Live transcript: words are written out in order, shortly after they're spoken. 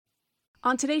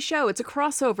On today's show, it's a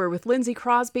crossover with Lindsey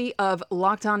Crosby of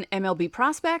Locked On MLB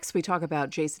Prospects. We talk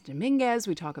about Jason Dominguez,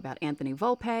 we talk about Anthony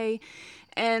Volpe,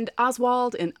 and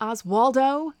Oswald and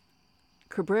Oswaldo,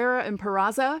 Cabrera and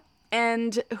Peraza.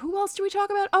 And who else do we talk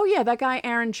about? Oh yeah, that guy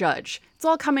Aaron Judge. It's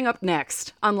all coming up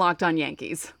next on Locked On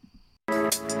Yankees.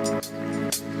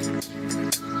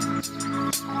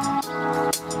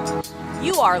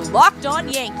 You are Locked On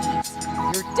Yankees,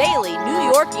 your daily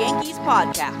New York Yankees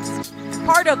podcast.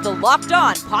 Part of the Locked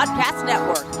On Podcast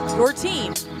Network, your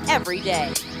team every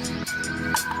day.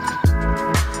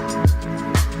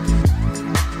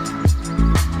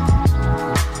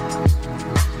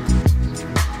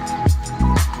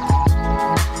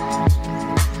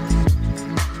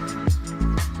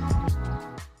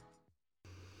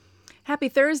 Happy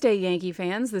Thursday, Yankee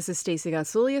fans. This is Stacey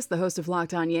Gotsulias, the host of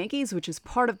Locked On Yankees, which is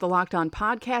part of the Locked On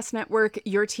Podcast Network,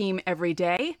 your team every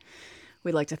day.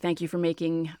 We'd like to thank you for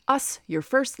making us your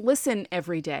first listen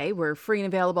every day. We're free and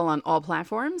available on all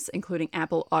platforms, including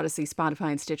Apple, Odyssey,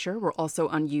 Spotify, and Stitcher. We're also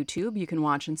on YouTube. You can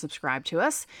watch and subscribe to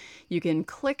us. You can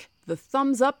click the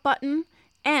thumbs up button,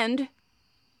 and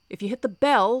if you hit the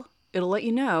bell, it'll let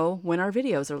you know when our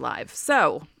videos are live.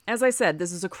 So, as I said,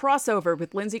 this is a crossover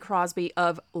with Lindsey Crosby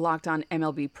of Locked On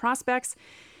MLB Prospects.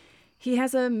 He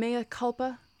has a mea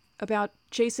culpa about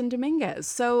Jason Dominguez.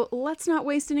 So let's not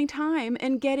waste any time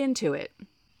and get into it.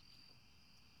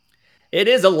 It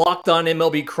is a Locked On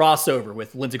MLB crossover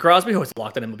with Lindsey Crosby, host of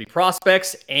Locked On MLB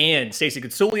Prospects, and Stacey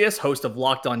Gotsulias, host of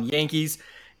Locked On Yankees.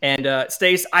 And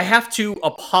Stace, I have to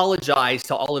apologize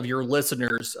to all of your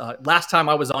listeners. Last time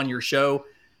I was on your show,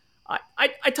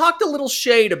 I talked a little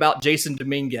shade about Jason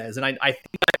Dominguez, and I think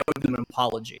I owe them an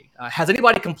apology. Has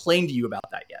anybody complained to you about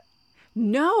that yet?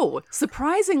 No,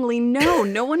 surprisingly, no.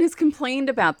 No one has complained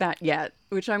about that yet,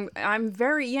 which I'm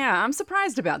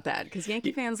surprised about that because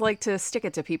Yankee fans like to stick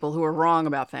it to people who are wrong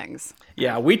about things.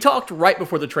 Yeah, we talked right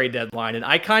before the trade deadline, and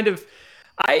I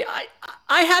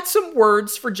had some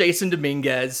words for Jason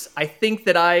Dominguez. I think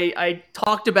that I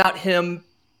talked about him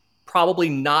probably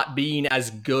not being as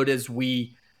good as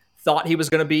we thought he was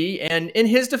going to be, and in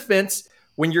his defense,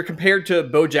 when you're compared to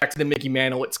Bo Jackson and Mickey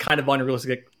Mantle, it's kind of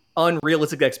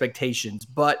unrealistic expectations.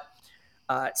 But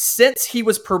since he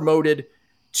was promoted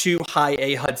to High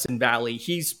A Hudson Valley,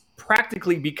 he's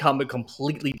practically become a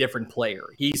completely different player.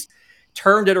 He's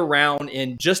turned it around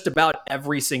in just about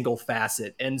every single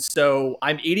facet. And so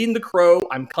I'm eating the crow.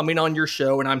 I'm coming on your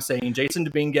show and I'm saying Jason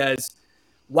Dominguez,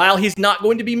 while he's not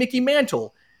going to be Mickey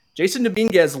Mantle, Jason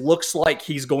Dominguez looks like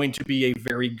he's going to be a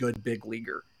very good big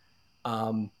leaguer.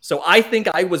 So I think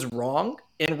I was wrong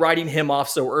in writing him off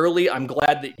so early. I'm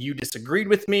glad that you disagreed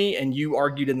with me and you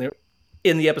argued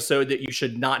in the episode that you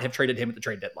should not have traded him at the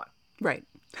trade deadline. Right.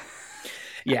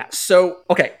 Yeah. So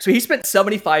he spent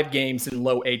 75 games in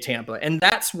low A Tampa, and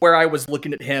that's where I was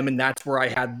looking at him, and that's where I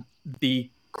had the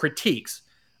critiques.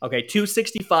 Okay,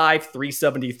 265,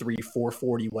 373,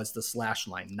 440 was the slash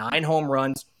line. 9 home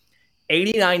runs,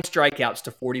 89 strikeouts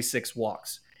to 46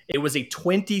 walks. It was a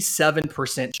 27%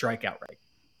 strikeout rate.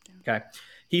 Okay.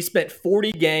 He spent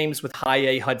 40 games with High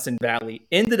A Hudson Valley,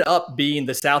 ended up being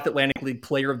the South Atlantic League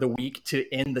Player of the Week to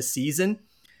end the season.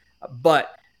 But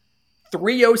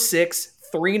 306,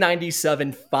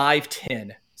 397,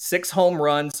 510, 6 home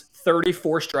runs,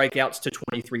 34 strikeouts to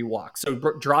 23 walks. So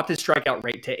dropped his strikeout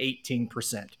rate to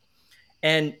 18%.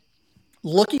 And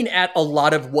looking at a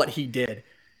lot of what he did,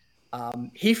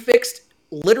 he fixed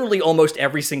literally almost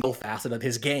every single facet of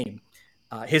his game.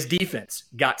 His defense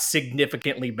got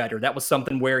significantly better. That was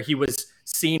something where he was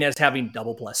seen as having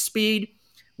double plus speed.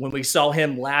 When we saw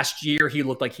him last year, he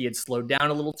looked like he had slowed down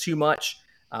a little too much.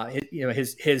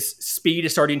 His speed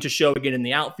is starting to show again in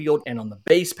the outfield and on the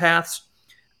base paths.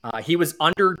 He was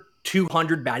under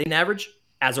 200 batting average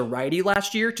as a righty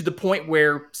last year, to the point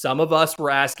where some of us were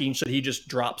asking, should he just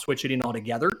drop switch hitting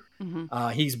altogether? Mm-hmm.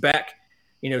 He's back,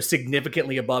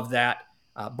 significantly above that.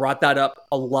 Brought that up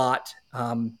a lot.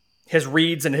 His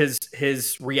reads and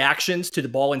his reactions to the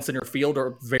ball in center field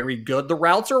are very good. The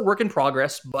routes are a work in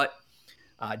progress, but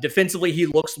defensively, he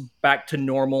looks back to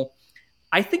normal.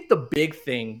 I think the big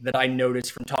thing that I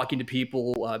noticed from talking to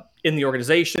people in the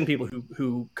organization, people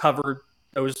who cover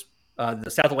those the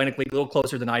South Atlantic League a little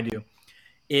closer than I do,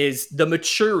 is the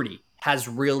maturity has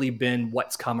really been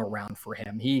what's come around for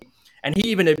him. He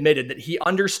even admitted that he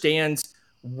understands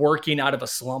working out of a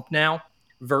slump now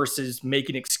versus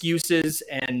making excuses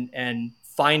and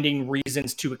finding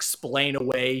reasons to explain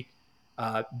away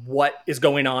what is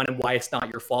going on and why it's not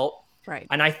your fault. Right.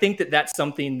 And I think that that's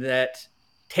something that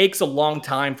takes a long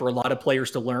time for a lot of players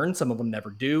to learn. Some of them never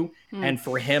do. And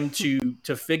for him to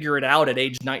figure it out at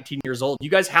age 19 years old, you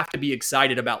guys have to be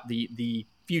excited about the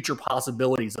future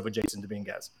possibilities of a Jason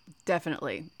Dominguez.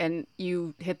 Definitely. And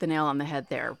you hit the nail on the head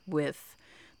there with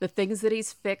the things that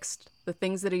he's fixed, the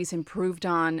things that he's improved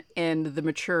on, and the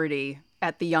maturity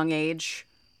at the young age.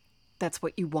 That's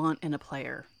what you want in a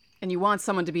player. And you want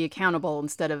someone to be accountable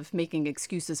instead of making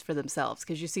excuses for themselves,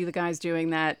 because you see the guys doing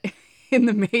that in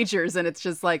the majors and it's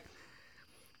just like,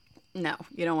 no,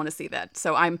 you don't want to see that.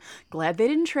 So I'm glad they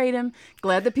didn't trade him,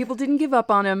 glad that people didn't give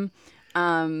up on him,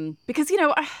 because,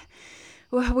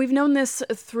 we've known this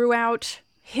throughout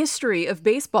history of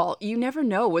baseball. You never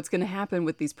know what's going to happen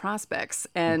with these prospects.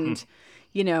 And,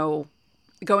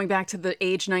 going back to the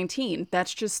age 19, I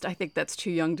think that's too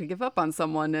young to give up on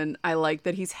someone. And I like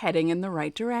that he's heading in the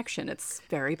right direction. It's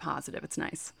very positive. It's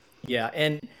nice. Yeah,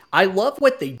 and I love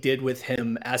what they did with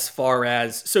him as far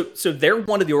as so they're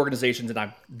one of the organizations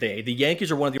the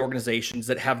Yankees are one of the organizations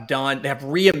that have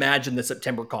reimagined the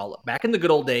September call-up. Back in the good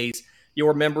old days, you'll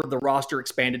remember the roster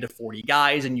expanded to 40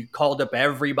 guys and you called up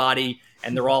everybody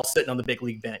and they're all sitting on the big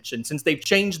league bench. And since they've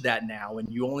changed that now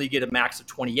and you only get a max of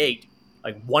 28,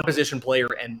 like one position player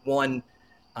and one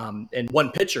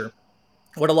pitcher,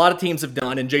 what a lot of teams have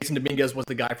done, and Jason Dominguez was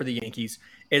the guy for the Yankees,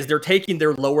 is they're taking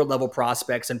their lower level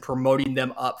prospects and promoting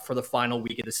them up for the final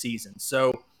week of the season.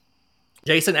 So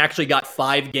Jason actually got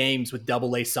 5 games with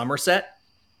Double-A Somerset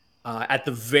at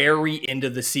the very end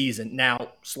of the season.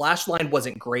 Now, slash line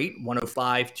wasn't great,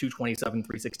 105, 227,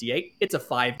 368. It's a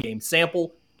 5-game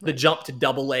sample. The jump to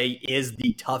Double-A is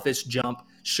the toughest jump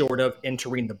short of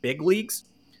entering the big leagues.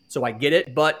 So I get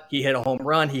it, but he hit a home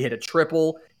run, he hit a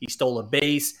triple, he stole a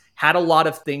base, had a lot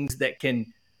of things that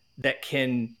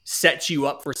can set you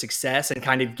up for success and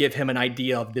kind of give him an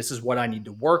idea of this is what I need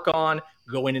to work on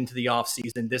going into the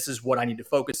offseason. This is what I need to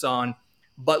focus on.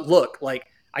 But look, like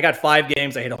I got 5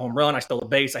 games, I hit a home run, I stole a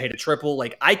base, I hit a triple.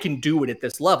 Like I can do it at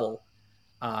this level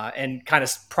and kind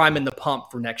of priming the pump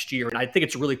for next year. And I think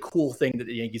it's a really cool thing that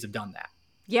the Yankees have done that.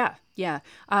 Yeah.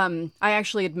 I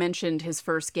actually had mentioned his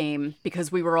first game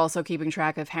because we were also keeping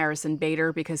track of Harrison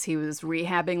Bader because he was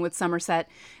rehabbing with Somerset.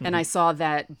 Mm-hmm. And I saw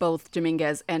that both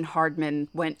Dominguez and Hardman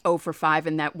went 0 for 5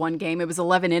 in that one game. It was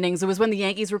 11 innings. It was when the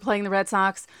Yankees were playing the Red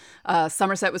Sox.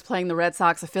 Somerset was playing the Red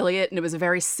Sox affiliate, and it was a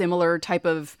very similar type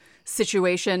of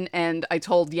situation. And I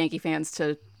told Yankee fans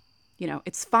to,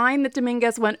 it's fine that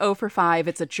Dominguez went 0 for 5.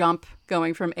 It's a jump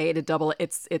going from A to double.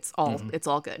 It's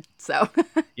all good. So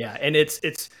yeah, and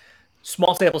it's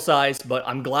small sample size, but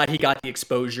I'm glad he got the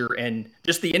exposure and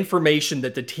just the information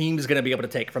that the team is going to be able to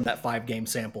take from that 5-game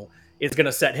sample is going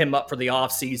to set him up for the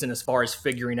offseason as far as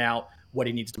figuring out what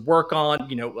he needs to work on,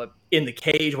 in the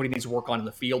cage, what he needs to work on in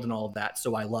the field and all of that.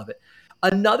 So I love it.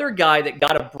 Another guy that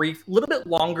got a little bit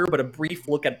longer, but a brief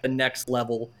look at the next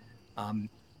level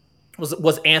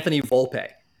was Anthony Volpe.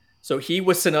 So he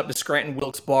was sent up to Scranton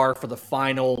Wilkes-Barre for the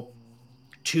final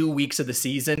 2 weeks of the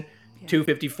season.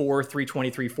 254,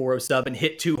 323, 407,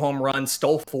 hit 2 home runs,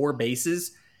 stole 4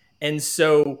 bases. And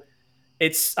so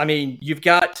you've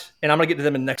got, and I'm going to get to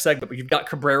them in the next segment, but you've got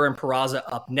Cabrera and Peraza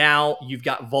up now. You've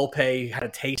got Volpe, had a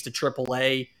taste of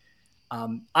AAA.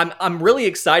 I'm really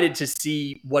excited to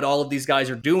see what all of these guys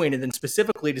are doing, and then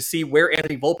specifically to see where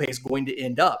Anthony Volpe is going to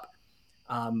end up.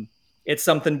 It's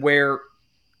something where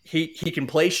he can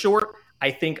play short. I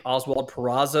think Oswald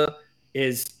Peraza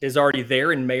is already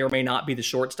there and may or may not be the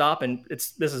shortstop. And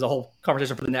this is a whole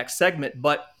conversation for the next segment.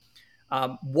 But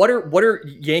what are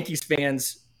Yankees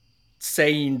fans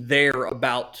saying there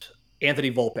about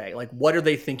Anthony Volpe? Like, what are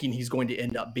they thinking he's going to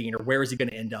end up being, or where is he going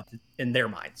to end up in their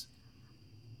minds?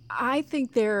 I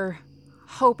think they're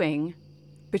hoping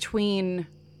between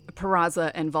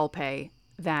Peraza and Volpe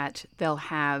that they'll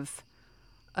have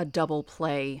a double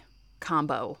play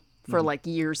combo for like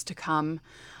years to come.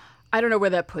 I don't know where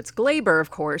that puts Gleyber, of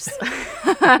course.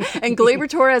 And Gleyber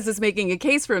Torres is making a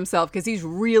case for himself because he's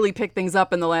really picked things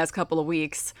up in the last couple of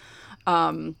weeks.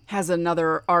 Has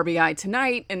another RBI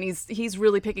tonight, and he's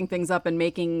really picking things up and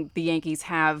making the Yankees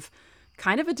have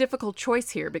kind of a difficult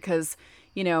choice here because,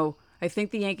 I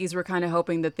think the Yankees were kind of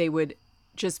hoping that they would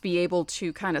just be able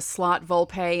to kind of slot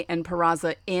Volpe and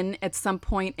Peraza in at some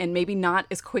point, and maybe not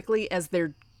as quickly as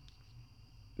they're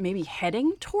maybe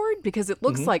heading toward, because it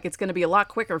looks like it's going to be a lot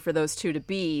quicker for those two to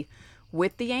be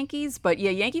with the Yankees. But yeah,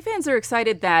 Yankee fans are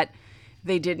excited that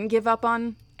they didn't give up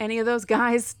on any of those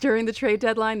guys during the trade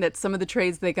deadline, that some of the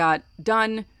trades they got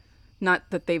done, not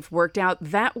that they've worked out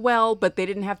that well, but they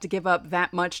didn't have to give up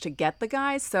that much to get the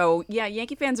guys. So yeah,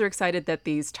 Yankee fans are excited that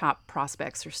these top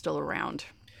prospects are still around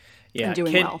and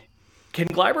doing well. Can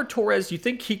Gleyber Torres, you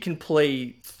think he can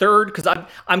play third? Because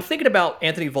I'm thinking about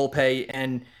Anthony Volpe,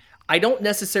 and I don't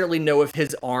necessarily know if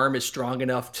his arm is strong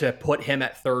enough to put him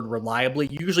at third reliably.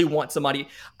 You usually want somebody.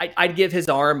 I'd give his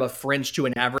arm a fringe to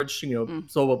an average,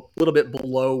 so a little bit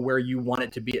below where you want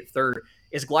it to be at third.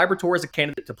 Is Gleyber Torres a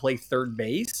candidate to play third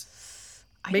base?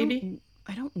 Maybe.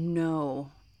 I don't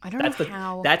know. I don't know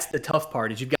how. That's the tough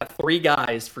part. Is you've got three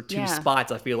guys for two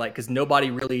spots. I feel like because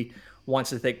nobody really wants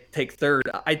to take third.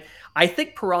 I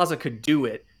think Peraza could do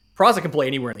it. Peraza can play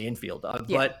anywhere in the infield,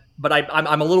 but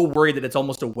I'm a little worried that it's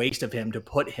almost a waste of him to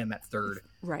put him at third,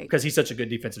 right? Because he's such a good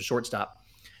defensive shortstop.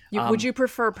 Would you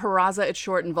prefer Peraza at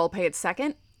short and Volpe at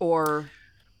second, or?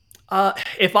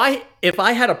 If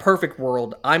I had a perfect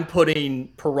world, I'm putting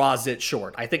Peraza at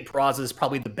short. I think Peraza is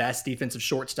probably the best defensive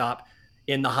shortstop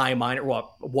in the high minor.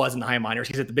 Well, was in the high minors.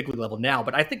 He's at the big league level now,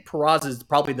 but I think Peraza is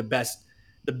probably the best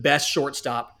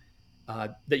shortstop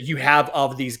that you have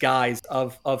of these guys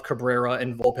of Cabrera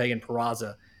and Volpe and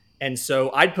Peraza. And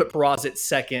so I'd put Peraza at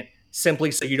second simply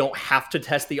so you don't have to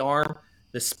test the arm.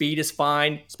 The speed is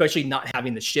fine, especially not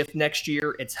having the shift next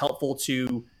year. It's helpful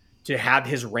to have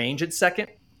his range at second,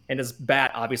 and his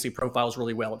bat obviously profiles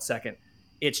really well at second.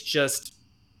 It's just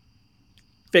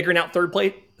figuring out third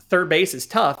base is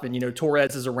tough. And,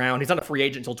 Torres is around. He's not a free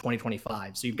agent until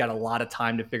 2025. So you've got a lot of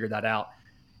time to figure that out.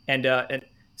 And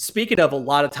speaking of a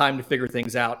lot of time to figure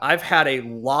things out, I've had a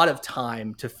lot of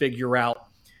time to figure out,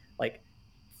 like,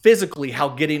 physically how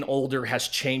getting older has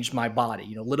changed my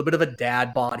body. A little bit of a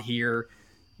dad bod here,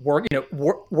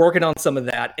 working on some of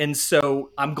that. And so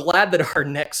I'm glad that our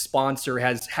next sponsor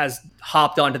has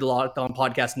hopped onto the Locked On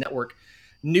Podcast Network.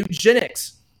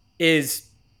 Nugenix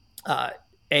is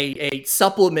a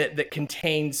supplement that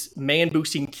contains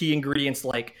man-boosting key ingredients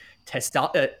like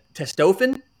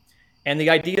testofen. And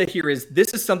the idea here is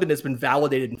this is something that's been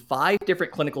validated in 5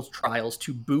 different clinical trials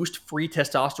to boost free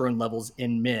testosterone levels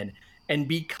in men. And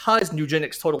because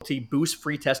Nugenix Total T boosts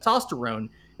free testosterone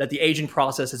that the aging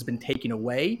process has been taken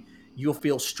away, you'll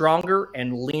feel stronger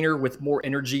and leaner with more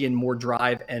energy and more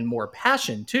drive and more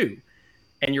passion too.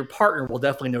 And your partner will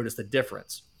definitely notice the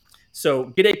difference. So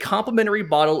get a complimentary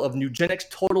bottle of Nugenix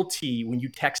Total T when you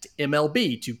text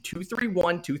MLB to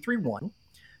 231231.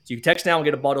 So you can text now and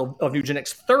get a bottle of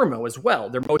Nugenix Thermo as well,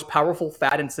 their most powerful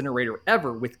fat incinerator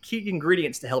ever, with key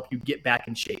ingredients to help you get back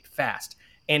in shape fast.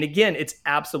 And again, it's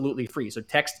absolutely free. So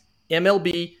text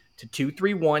MLB to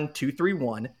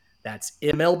 231231. That's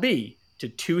MLB to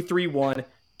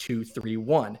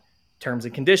 231231. Terms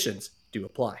and conditions do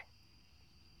apply.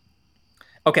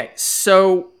 Okay,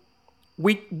 so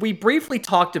we briefly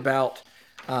talked about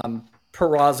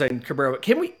Peraza and Cabrera.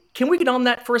 Can we get on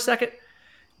that for a second?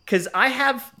 Because I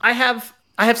have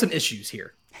some issues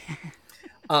here.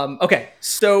 Okay,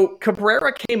 so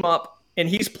Cabrera came up and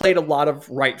he's played a lot of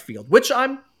right field, which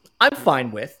I'm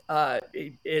fine with.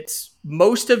 It's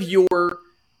most of your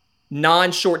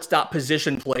non-shortstop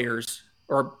position players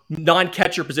or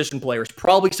non-catcher position players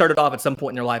probably started off at some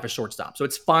point in their life as shortstop, so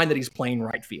it's fine that he's playing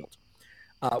right field.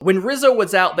 When Rizzo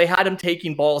was out, they had him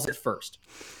taking balls at first.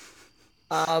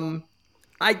 He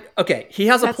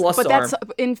has a plus arm. But that's,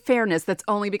 in fairness, that's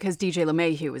only because DJ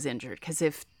LeMahieu was injured. Because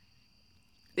if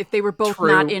they were both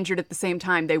not injured at the same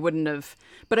time, they wouldn't have.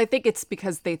 But I think it's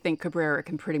because they think Cabrera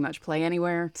can pretty much play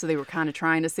anywhere, so they were kind of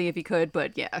trying to see if he could.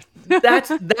 But yeah,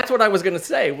 that's what I was gonna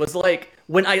say. Was like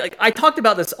when I talked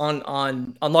about this on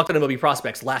Locked On MLB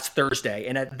Prospects last Thursday,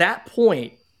 and at that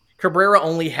point, Cabrera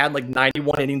only had like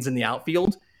 91 innings in the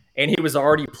outfield, and he was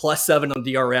already +7 on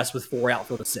DRS with 4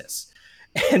 outfield assists.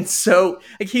 And so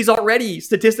he's already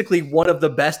statistically one of the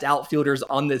best outfielders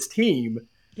on this team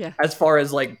as far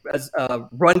as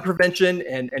run prevention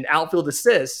and outfield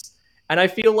assists. And I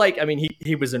feel like,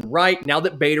 he was in right. Now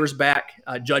that Bader's back,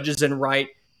 Judge is in right,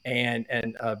 and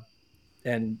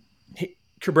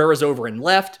Cabrera's over in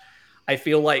left. I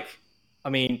feel like,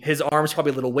 his arm's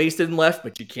probably a little wasted in left,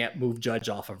 but you can't move Judge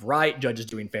off of right. Judge is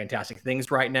doing fantastic things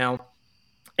right now.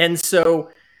 And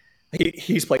so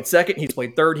he's played second, he's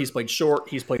played third, he's played short,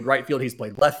 he's played right field, he's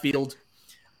played left field.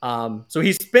 So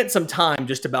he's spent some time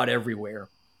just about everywhere.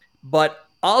 But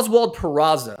Oswald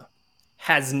Peraza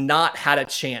has not had a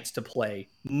chance to play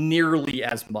nearly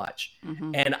as much.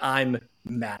 Mm-hmm. And I'm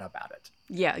mad about it.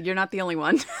 Yeah, you're not the only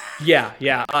one. Yeah.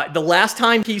 The last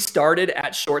time he started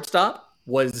at shortstop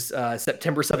was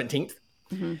September 17th.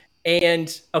 Mm-hmm. And,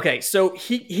 so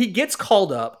he gets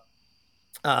called up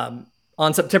on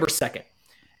September 2nd.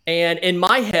 And in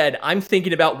my head, I'm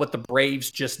thinking about what the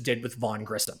Braves just did with Vaughn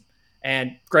Grissom.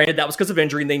 And granted, that was because of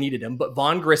injury and they needed him. But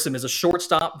Vaughn Grissom is a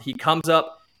shortstop. He comes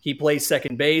up, he plays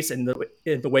second base in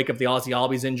the wake of the Ozzie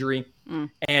Albies injury.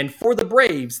 Mm. And for the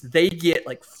Braves, they get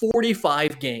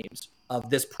 45 games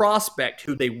of this prospect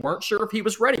who they weren't sure if he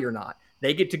was ready or not.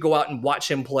 They get to go out and watch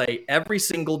him play every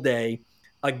single day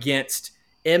against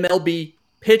MLB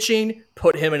pitching,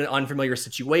 put him in an unfamiliar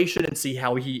situation, and see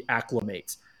how he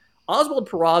acclimates. Oswald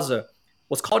Peraza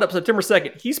was called up September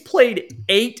 2nd. He's played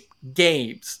 8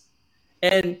 games.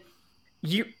 And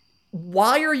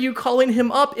why are you calling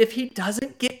him up if he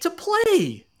doesn't get to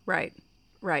play? Right.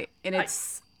 And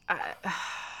it's,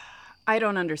 I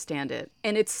don't understand it.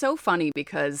 And it's so funny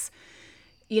because,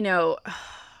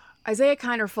 Isaiah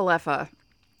Kiner-Falefa,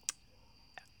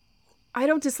 I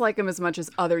don't dislike him as much as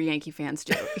other Yankee fans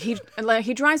do. He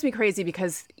drives me crazy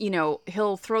because,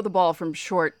 he'll throw the ball from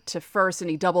short to first and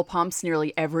he double pumps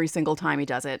nearly every single time he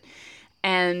does it.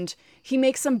 And he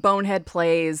makes some bonehead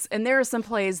plays. And there are some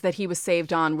plays that he was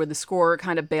saved on where the scorer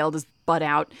kind of bailed his butt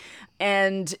out.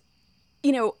 And,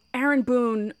 Aaron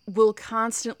Boone will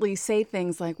constantly say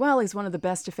things like, well, he's one of the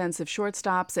best defensive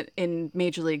shortstops in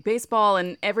Major League Baseball.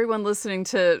 And everyone listening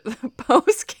to the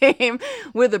post game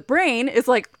with a brain is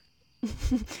like,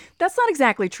 that's not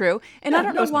exactly true. And I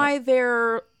don't know why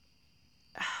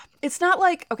it's not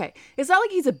like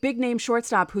he's a big name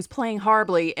shortstop who's playing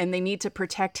horribly and they need to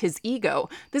protect his ego.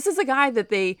 This is a guy that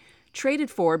they traded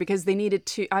for because they needed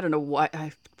to, I don't know what,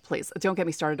 please don't get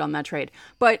me started on that trade.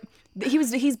 But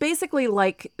he's basically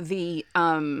like the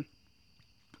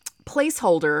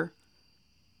placeholder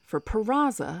for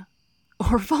Peraza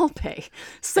or Volpe.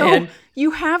 So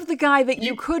you have the guy that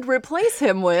you could replace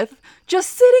him with just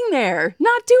sitting there,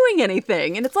 not doing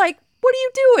anything. And it's like, what are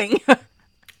you doing?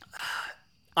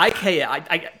 Isaiah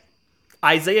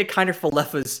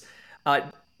Kiner-Falefa's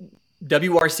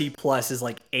WRC plus is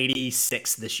like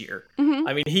 86 this year. Mm-hmm.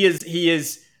 I mean, he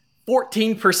is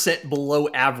 14% below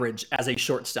average as a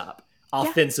shortstop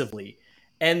offensively.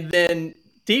 Yeah. And then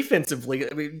defensively,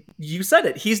 I mean, you said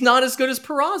it, he's not as good as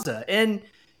Peraza. And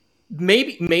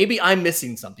maybe I'm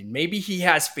missing something. Maybe he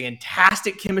has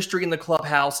fantastic chemistry in the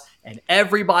clubhouse and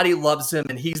everybody loves him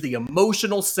and he's the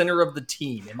emotional center of the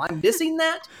team. Am I missing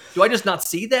that? Do I just not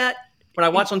see that when I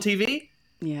watch on TV?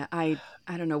 Yeah, I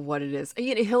don't know what it is.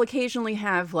 He'll occasionally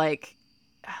have like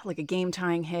a game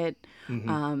tying hit.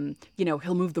 Mm-hmm.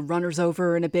 He'll move the runners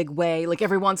over in a big way, like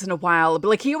every once in a while. But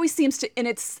like he always seems to, and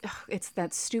it's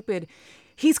that stupid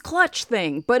he's clutch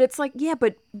thing. But it's like, yeah,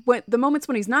 but the moments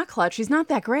when he's not clutch, he's not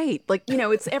that great. Like,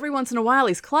 it's every once in a while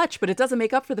he's clutch, but it doesn't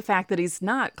make up for the fact that he's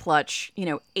not clutch,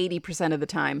 80% of the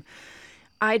time.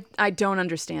 I don't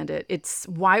understand it. It's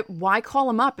why call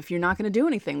him up if you're not going to do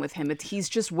anything with him? He's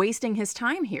just wasting his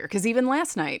time here. Because even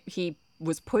last night he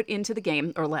was put into the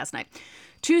game, or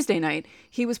Tuesday night,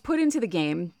 he was put into the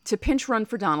game to pinch run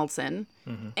for Donaldson.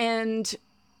 Mm-hmm. And,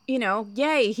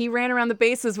 yay, he ran around the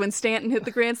bases when Stanton hit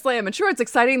the grand slam. And sure, it's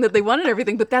exciting that they won and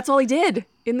everything, but that's all he did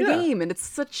in the game. And it's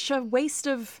such a waste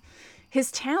of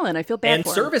his talent. I feel bad for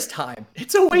him. And service time.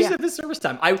 It's a waste of his service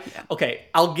time. Okay,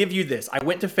 I'll give you this. I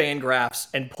went to Fangraphs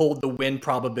and pulled the win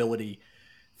probability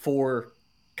for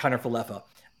Kiner-Falefa.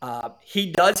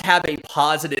 He does have a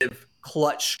positive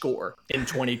clutch score in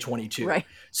 2022. Right.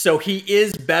 So he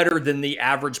is better than the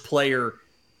average player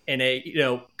in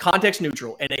a, context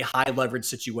neutral in a high leverage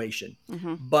situation.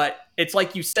 Mm-hmm. But it's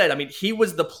like you said, I mean, he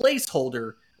was the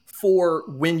placeholder for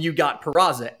when you got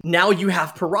Peraza. Now you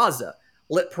have Peraza.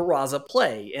 Let Peraza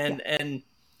play. And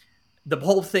the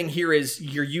whole thing here is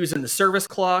you're using the service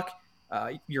clock.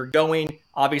 You're going,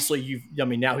 obviously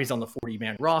now he's on the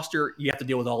 40-man roster. You have to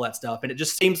deal with all that stuff. And it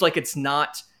just seems like it's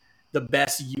not the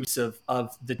best use of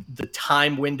the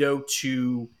time window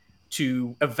to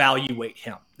evaluate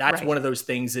him. That's one of those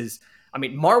things is, I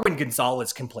mean, Marwin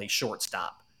Gonzalez can play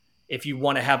shortstop if you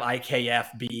want to have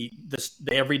IKF be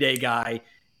the everyday guy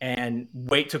and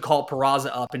wait to call Peraza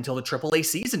up until the AAA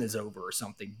season is over or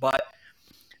something. But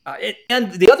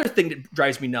and the other thing that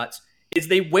drives me nuts is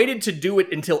they waited to do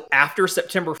it until after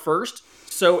September 1st.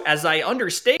 So as I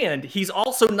understand, he's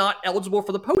also not eligible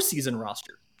for the postseason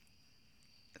roster.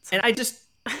 And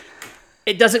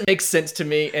it doesn't make sense to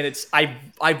me. And it's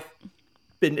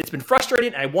been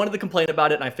frustrating. And I wanted to complain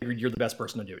about it. And I figured you're the best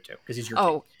person to do it to because he's your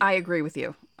team. I agree with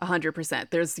you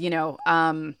 100%. There's,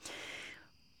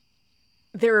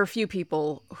 there are a few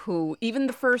people who even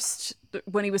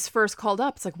when he was first called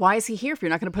up, it's like, why is he here if you're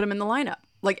not going to put him in the lineup?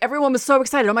 Like everyone was so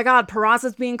excited. Oh my God,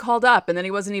 Peraza's being called up. And then he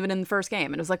wasn't even in the first game.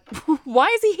 And it was like, why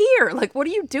is he here? Like, what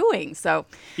are you doing? So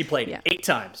he played 8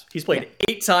 times. He's played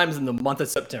 8 times in the month of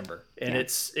September. And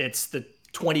it's the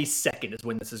 22nd is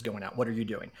when this is going out. What are you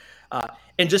doing?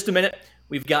 In just a minute,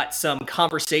 we've got some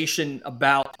conversation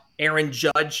about Aaron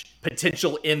Judge,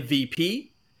 potential MVP,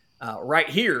 right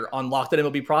here on Locked On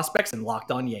MLB Prospects and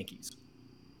Locked On Yankees.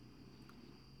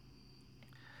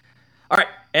 All right,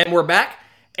 and we're back.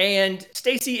 And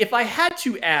Stacey, if I had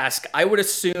to ask, I would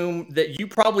assume that you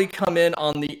probably come in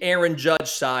on the Aaron Judge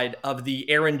side of the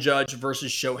Aaron Judge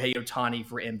versus Shohei Ohtani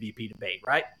for MVP debate,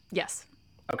 right? Yes.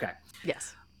 Okay.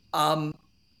 Yes.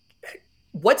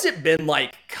 What's it been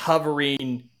like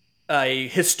covering a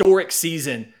historic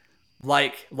season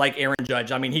like Aaron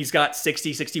Judge? I mean, he's got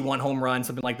 60, 61 home runs,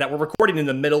 something like that. We're recording in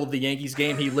the middle of the Yankees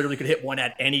game. He literally could hit one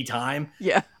at any time.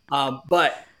 Yeah.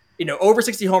 But over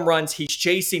 60 home runs, he's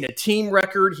chasing a team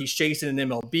record. He's chasing an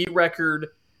MLB record.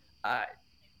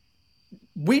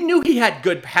 We knew he had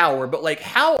good power, but like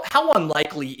how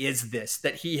unlikely is this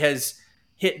that he has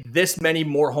hit this many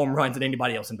more home runs than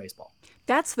anybody else in baseball?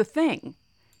 That's the thing.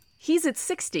 He's at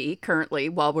 60 currently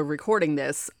while we're recording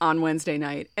this on Wednesday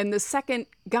night, and the second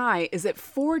guy is at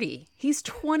 40. He's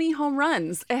 20 home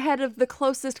runs ahead of the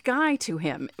closest guy to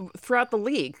him throughout the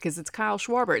league because it's Kyle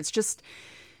Schwarber.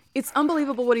 It's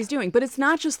unbelievable what he's doing, but it's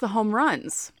not just the home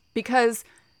runs because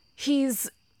he's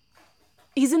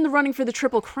in the running for the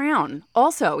Triple Crown.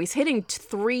 Also, he's hitting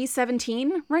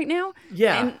 317 right now.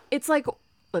 Yeah. And it's like,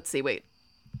 let's see, wait.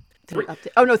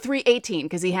 318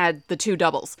 because he had the two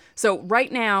doubles. So right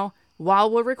now,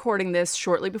 while we're recording this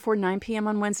shortly before 9 p.m.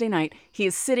 on Wednesday night, he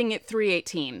is sitting at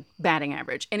 318 batting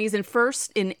average. And he's in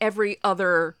first in every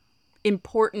other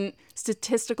important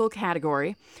statistical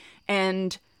category.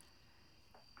 And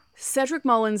Cedric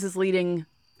Mullins is leading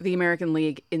the American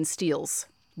League in steals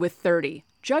with 30.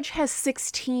 Judge has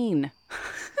 16.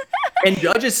 And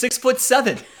Judge is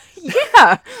 6'7".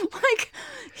 Yeah. Like,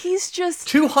 he's just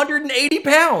 280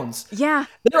 pounds. Yeah.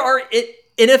 There are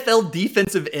NFL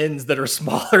defensive ends that are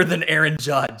smaller than Aaron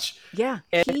Judge. Yeah.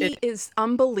 He is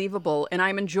unbelievable. And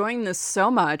I'm enjoying this so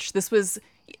much.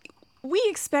 We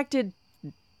expected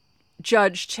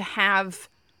Judge to have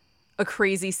a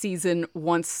crazy season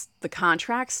once the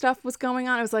contract stuff was going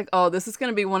on. I was like, oh, this is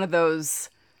going to be one of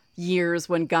those years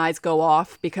when guys go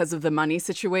off because of the money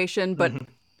situation. But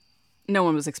no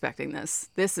one was expecting this.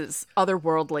 This is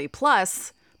otherworldly.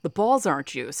 Plus, the balls aren't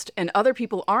juiced and other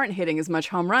people aren't hitting as much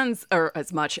home runs or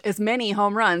as many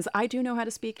home runs. I do know how to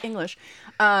speak English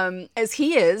as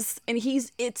he is. And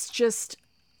it's just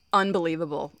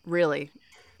unbelievable. Really.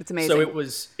 It's amazing. So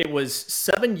it was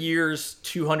 7 years,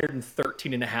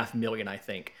 $213.5 million, I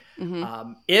think.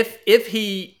 If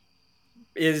he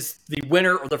is the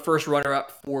winner or the first runner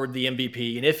up for the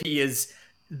MVP, and if he is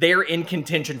there in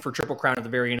contention for Triple Crown at the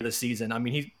very end of the season, I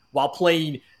mean, while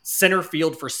playing center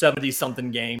field for 70-something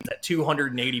games at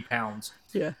 280 pounds.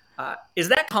 Yeah. Is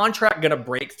that contract going to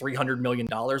break $300 million?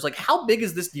 Like, how big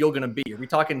is this deal going to be? Are we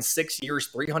talking 6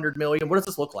 years, $300 million? What does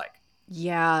this look like?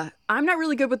 Yeah, I'm not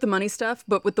really good with the money stuff,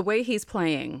 but with the way he's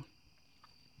playing,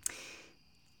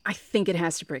 I think it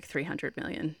has to break 300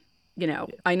 million.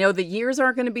 I know the years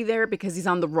aren't going to be there because he's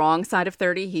on the wrong side of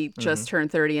 30. He just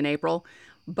turned 30 in April,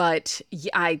 but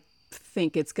I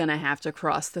think it's going to have to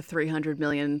cross the 300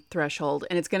 million threshold,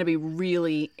 and it's going to be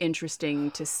really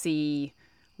interesting to see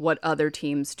what other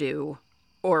teams do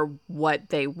or what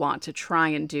they want to try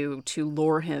and do to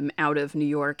lure him out of New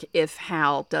York if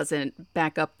Hal doesn't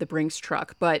back up the Brinks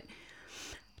truck. But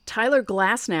Tyler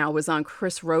Glasnow was on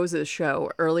Chris Rose's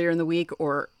show earlier in the week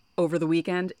or over the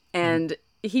weekend, and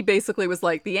he basically was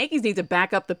like, the Yankees need to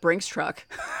back up the Brinks truck.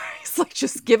 He's like,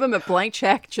 just give him a blank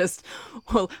check.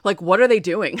 Like, what are they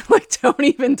doing? Like, don't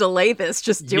even delay this.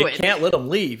 Just do it. You can't let them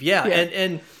leave. Yeah.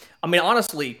 And I mean,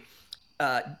 honestly,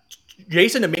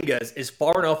 Jason Dominguez is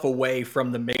far enough away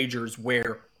from the majors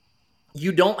where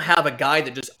you don't have a guy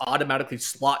that just automatically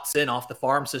slots in off the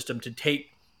farm system to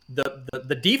take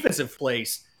the defensive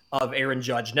place of Aaron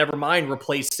Judge. Never mind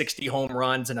replace 60 home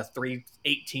runs and a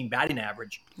 318 batting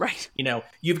average. Right.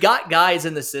 You've got guys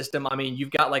in the system. I mean,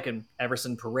 you've got like an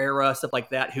Everson Pereira, stuff like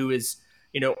that, who is,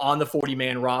 on the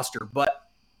 40-man roster, but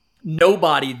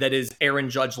nobody that is Aaron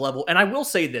Judge level. And I will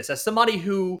say this, as somebody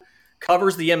who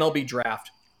covers the MLB draft,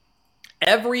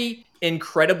 every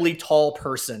incredibly tall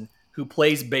person who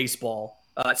plays baseball,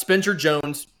 Spencer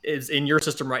Jones is in your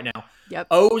system right now,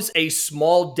 owes a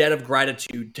small debt of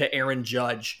gratitude to Aaron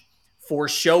Judge for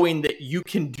showing that you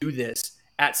can do this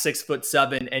at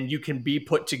 6'7" and you can be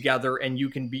put together and you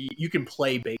can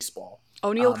play baseball.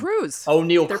 O'Neal Cruz.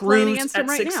 They're playing against him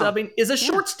right now. Is a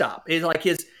shortstop. He's like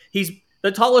he's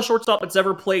the tallest shortstop that's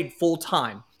ever played full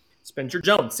time. Spencer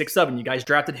Jones, 6'7". You guys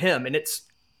drafted him, and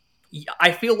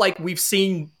I feel like we've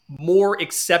seen more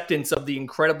acceptance of the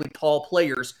incredibly tall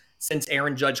players since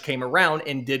Aaron Judge came around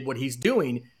and did what he's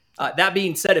doing. That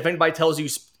being said, if anybody tells you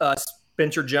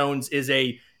Spencer Jones is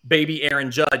a baby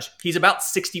Aaron Judge, he's about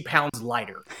 60 pounds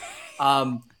lighter.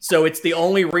 So it's the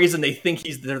only reason they think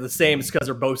they're the same is because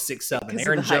they're both 6'7".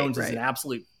 Aaron Jones is an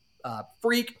absolute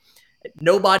freak.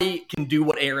 Nobody can do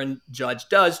what Aaron Judge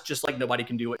does, just like nobody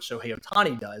can do what Shohei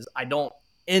Ohtani does. I don't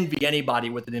envy anybody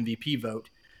with an MVP vote.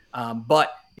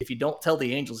 But if you don't tell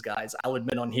the Angels guys, I'll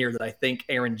admit on here that I think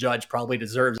Aaron Judge probably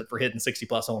deserves it for hitting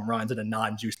 60-plus home runs in a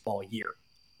non-juiced ball year.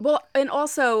 Well, and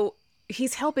also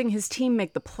he's helping his team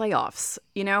make the playoffs,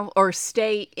 or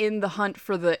stay in the hunt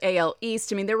for the AL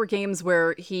East. I mean, there were games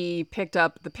where he picked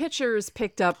up the pitchers,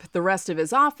 picked up the rest of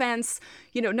his offense.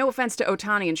 No offense to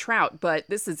Ohtani and Trout, but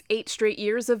this is 8 straight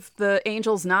years of the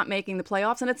Angels not making the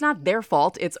playoffs, and it's not their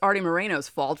fault. It's Artie Moreno's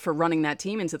fault for running that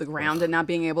team into the ground and not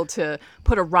being able to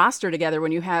put a roster together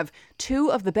when you have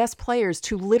 2 of the best players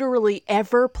to literally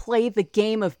ever play the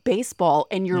game of baseball,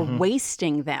 and you're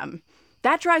wasting them.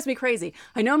 That drives me crazy.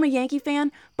 I know I'm a Yankee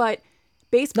fan, but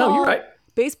baseball, No, you're right.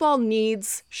 Baseball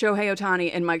needs Shohei Ohtani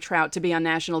and Mike Trout to be on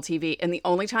national TV, and the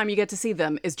only time you get to see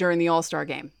them is during the All-Star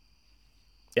game.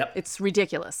 Yep. It's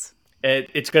ridiculous.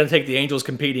 It's going to take the Angels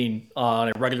competing on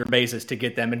a regular basis to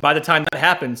get them. And by the time that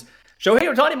happens,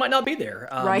 Shohei Ohtani might not be there.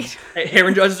 Right.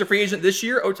 Aaron Judge is a free agent this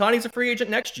year. Ohtani's a free agent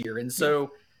next year. And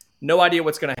so no idea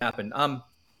what's going to happen.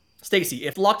 Stacey,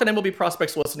 if Locked on MLB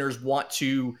Prospects listeners want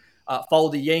to follow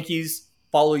the Yankees,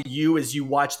 follow you as you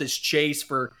watch this chase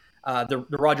for the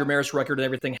Roger Maris record and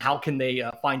everything, how can they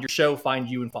find your show, find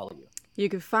you, and follow you? You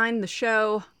can find the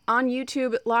show on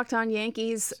YouTube at Locked On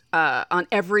Yankees, on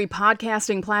every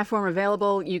podcasting platform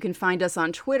available. You can find us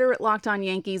on Twitter at Locked On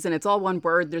Yankees, and it's all one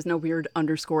word. There's no weird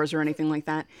underscores or anything like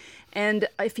that. And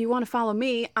if you want to follow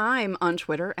me, I'm on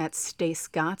Twitter at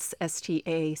Stacegots,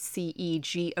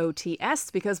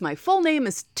 STACEGOTS, because my full name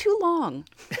is too long.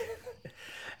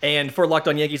 And for Locked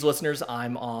On Yankees listeners,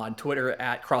 I'm on Twitter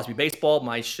at Crosby Baseball.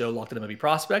 My show, Locked On MLB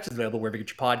Prospects, is available wherever you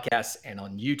get your podcasts and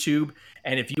on YouTube.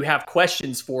 And if you have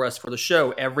questions for us for the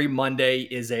show, every Monday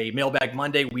is a Mailbag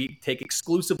Monday. We take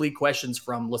exclusively questions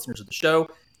from listeners of the show.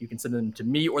 You can send them to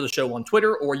me or the show on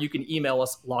Twitter, or you can email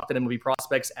us,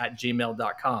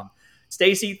 lockedonmlbprospects@gmail.com.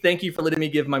 Stacey, thank you for letting me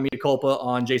give my mea culpa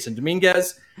on Jason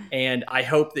Dominguez. And I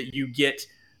hope that you get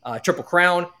Triple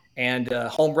Crown and a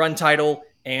home run title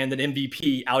and an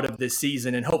MVP out of this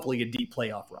season, and hopefully a deep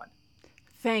playoff run.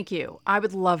 Thank you. I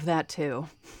would love that too.